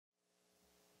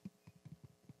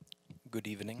Good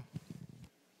evening.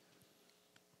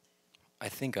 I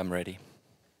think I'm ready.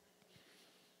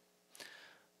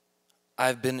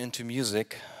 I've been into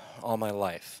music all my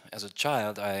life. As a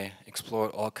child, I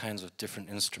explored all kinds of different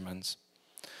instruments.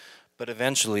 But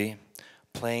eventually,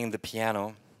 playing the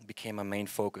piano became my main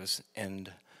focus,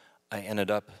 and I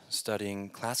ended up studying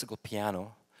classical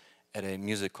piano at a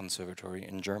music conservatory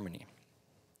in Germany.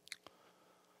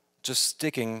 Just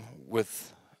sticking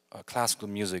with classical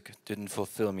music didn't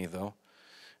fulfill me, though.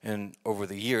 And over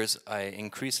the years, I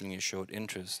increasingly showed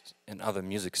interest in other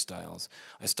music styles.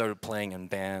 I started playing in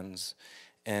bands,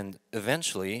 and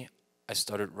eventually, I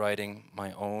started writing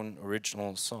my own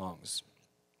original songs.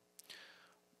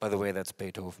 By the way, that's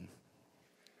Beethoven.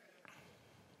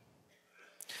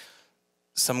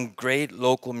 Some great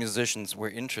local musicians were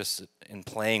interested in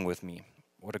playing with me.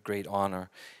 What a great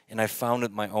honor. And I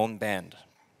founded my own band.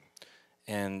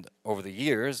 And over the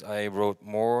years, I wrote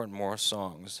more and more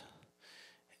songs.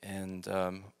 And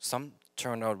some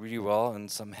turned out really well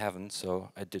and some haven't, so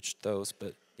I ditched those.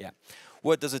 But yeah,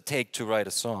 what does it take to write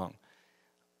a song?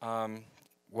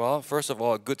 Well, first of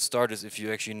all, a good start is if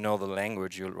you actually know the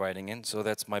language you're writing in, so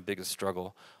that's my biggest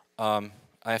struggle. I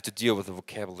have to deal with a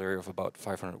vocabulary of about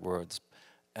 500 words.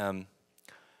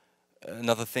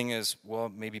 Another thing is, well,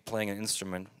 maybe playing an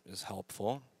instrument is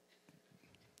helpful.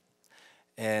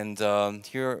 And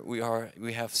here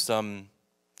we have some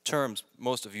terms.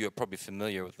 Most of you are probably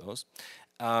familiar with those.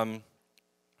 I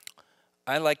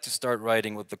like to start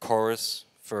writing with the chorus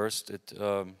first.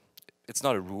 It's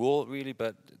not a rule really,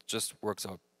 but it just works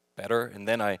out better. And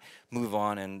then I move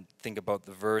on and think about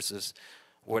the verses,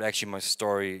 what actually my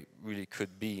story really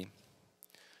could be.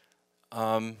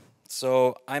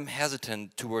 So I'm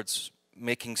hesitant towards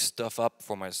making stuff up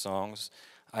for my songs.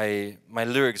 My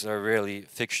lyrics are rarely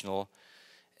fictional.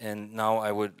 And now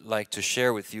I would like to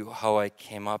share with you how I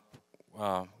came up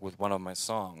with one of my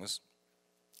songs.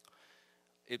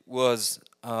 It was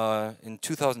in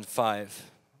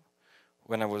 2005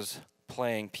 when I was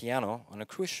playing piano on a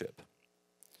cruise ship,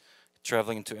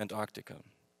 traveling to Antarctica.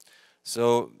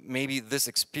 So maybe this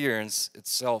experience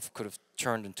itself could have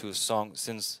turned into a song,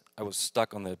 since I was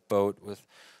stuck on that boat with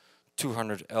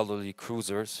 200 elderly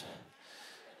cruisers.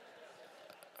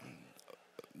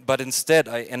 But instead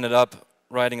I ended up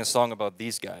writing a song about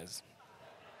these guys.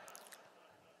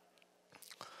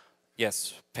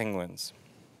 Yes, penguins.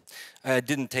 I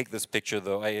didn't take this picture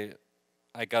though.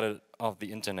 I got it off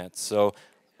the internet. So,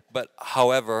 but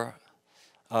however,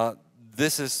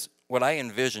 this is what I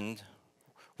envisioned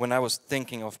when I was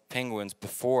thinking of penguins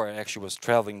before I actually was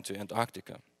traveling to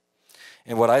Antarctica.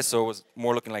 And what I saw was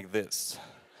more looking like this.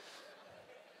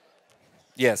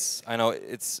 Yes, I know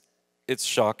it's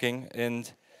shocking,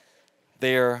 and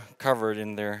they're covered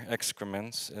in their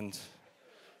excrements, and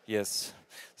yes.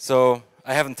 So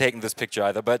I haven't taken this picture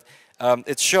either, but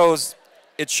it shows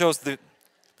the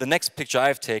next picture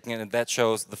I've taken, and that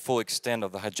shows the full extent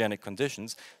of the hygienic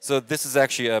conditions. So this is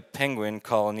actually a penguin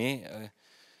colony.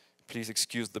 Please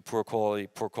excuse the poor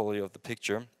quality of the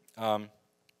picture.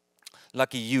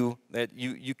 Lucky you that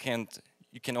you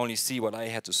can only see what I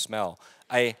had to smell.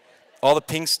 All the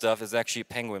pink stuff is actually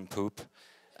penguin poop.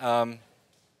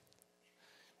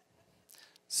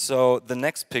 So the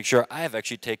next picture I've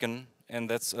actually taken, and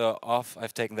that's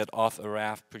I've taken that off a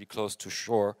raft pretty close to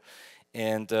shore,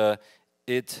 and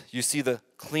you see the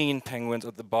clean penguins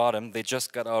at the bottom. They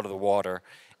just got out of the water,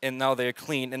 and now they're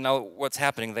clean. And now what's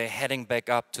happening? They're heading back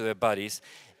up to their buddies,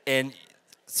 and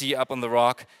see up on the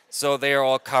rock. So they are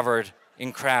all covered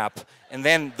in crap, and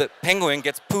then the penguin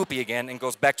gets poopy again and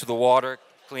goes back to the water,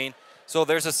 clean. So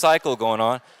there's a cycle going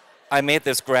on. I made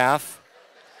this graph.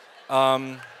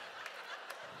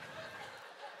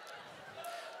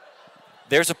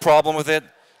 There's a problem with it.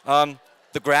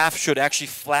 The graph should actually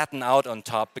flatten out on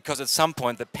top, because at some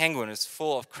point the penguin is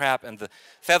full of crap and the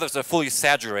feathers are fully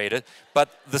saturated, but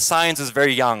the science is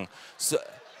very young. So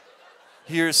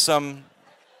here's some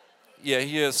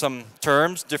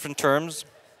terms, different terms.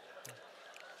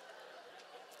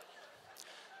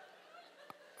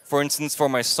 For instance, for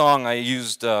my song I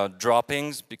used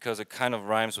droppings, because it kind of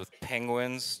rhymes with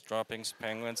penguins, droppings,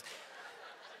 penguins.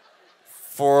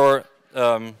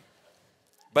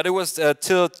 But it was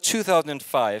till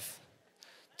 2005,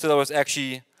 till I was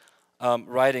actually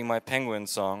writing my penguin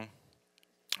song.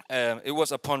 It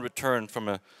was upon return from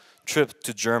a trip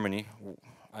to Germany.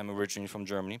 I'm originally from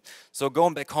Germany. So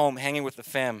going back home, hanging with the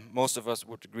fam, most of us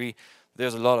would agree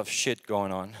there's a lot of shit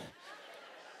going on.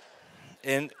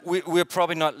 And we're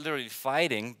probably not literally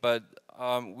fighting, but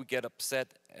we get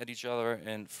upset at each other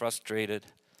and frustrated.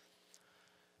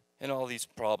 And all these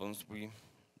problems we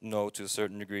know to a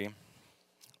certain degree.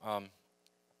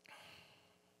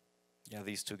 Yeah,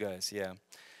 these two guys, yeah.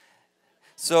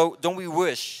 So don't we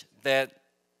wish that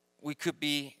we could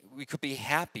be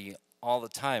happy all the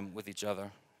time with each other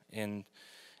and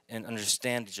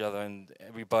understand each other and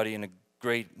everybody in a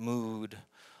great mood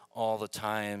all the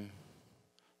time.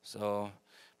 So,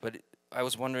 but I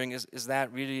was wondering, is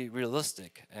that really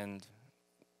realistic? And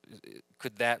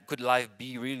could life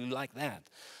be really like that?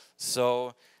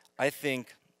 So I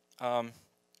think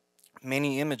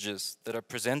many images that are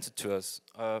presented to us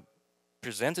are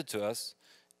presented to us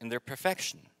in their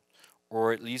perfection,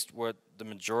 or at least what the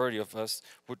majority of us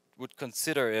would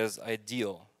consider as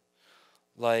ideal.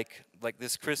 Like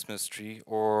this Christmas tree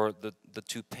or the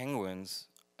two penguins.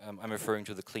 I'm referring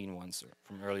to the clean ones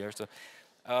from earlier. So,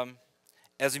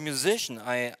 as a musician,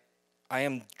 I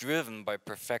am driven by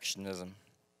perfectionism,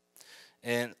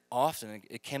 and often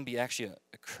it can be actually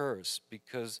a curse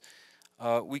because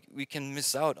we can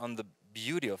miss out on the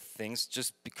beauty of things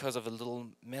just because of a little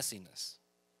messiness.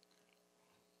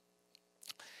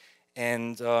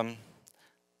 And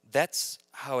That's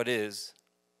How It Is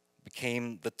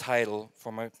became the title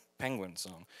for my Penguin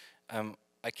song.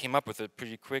 I came up with it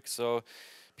pretty quick, so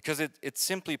because it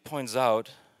simply points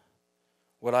out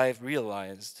what I've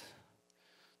realized,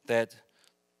 that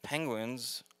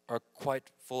penguins are quite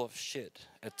full of shit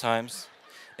at times.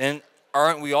 And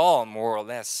aren't we all, more or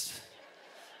less?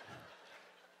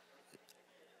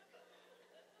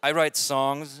 I write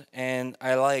songs and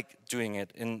I like doing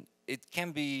it, and it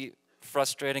can be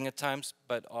frustrating at times,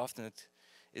 but often it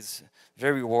is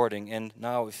very rewarding. And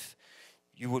now, if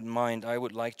you wouldn't mind, I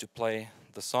would like to play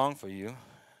the song for you.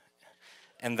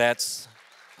 And that's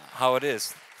how it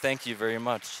is. Thank you very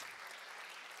much.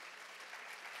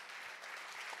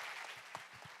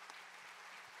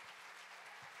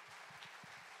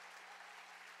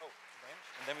 Oh,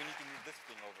 and then we need to move this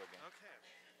thing over again. Okay.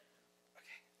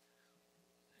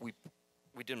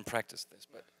 We didn't practice this,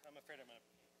 but I'm afraid I'm gonna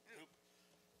poop.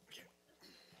 Okay.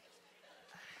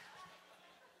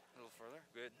 a little further.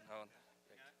 Good. Oh,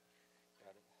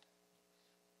 got it.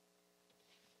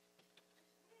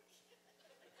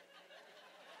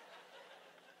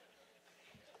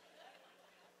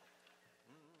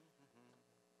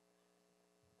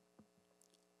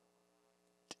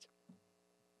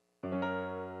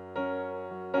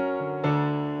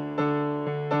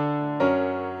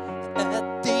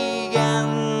 At the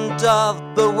end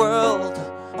of the world,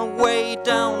 way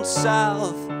down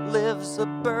south, lives a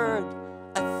bird.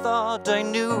 I thought I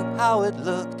knew how it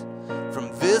looked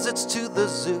from visits to the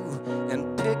zoo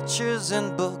and pictures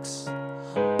and books.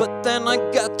 But then I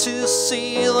got to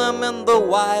see them in the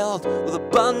wild with a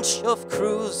bunch of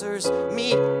cruisers,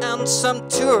 me and some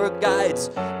tour guides.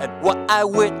 And what I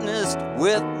witnessed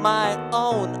with my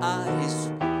own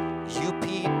eyes, you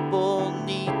people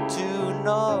need to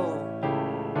know.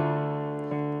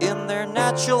 In their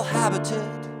natural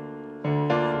habitat,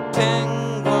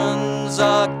 penguins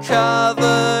are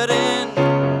covered in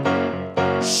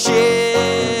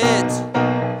shit,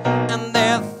 and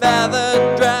their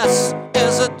feathered dress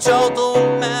is a total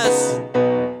mess,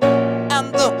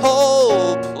 and the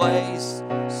whole place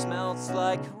smells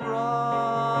like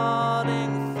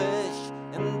rotting fish.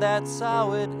 And that's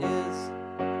how it is.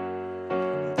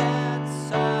 That's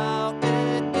how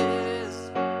it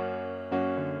is.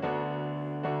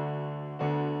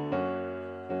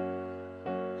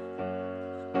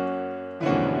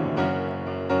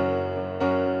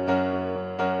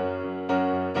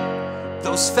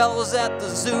 Those fellows at the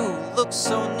zoo look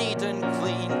so neat and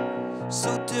clean,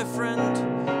 so different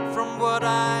from what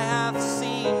I have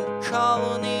seen.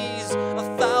 Colonies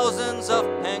of thousands of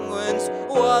penguins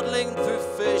waddling through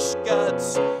fish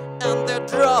guts and their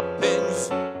droppings.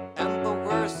 And the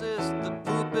worst is the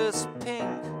poop is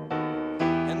pink.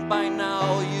 And by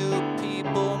now you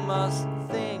people must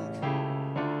think,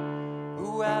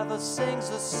 whoever sings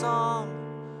a song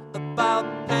about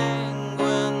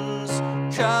penguins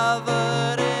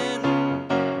covered in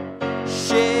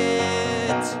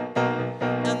shit,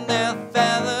 and their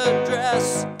feathered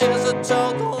dress is a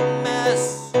total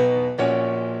mess,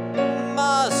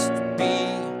 must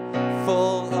be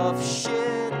full of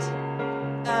shit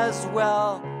as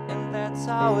well. And that's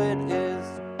how it is.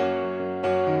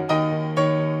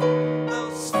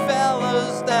 Those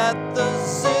fellas at the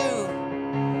zoo,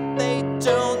 they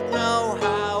don't know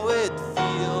how it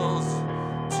feels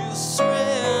to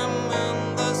swim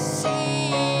in the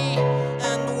sea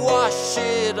and wash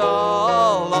it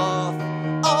all off.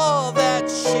 All that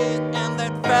shit and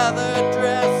that feather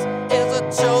dress is a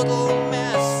total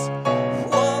mess.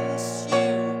 Once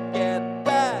you get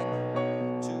back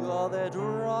to all that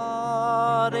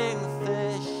rotting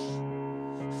fish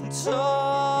and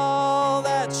all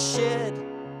that shit,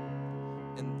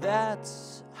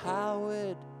 that's how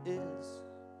it is.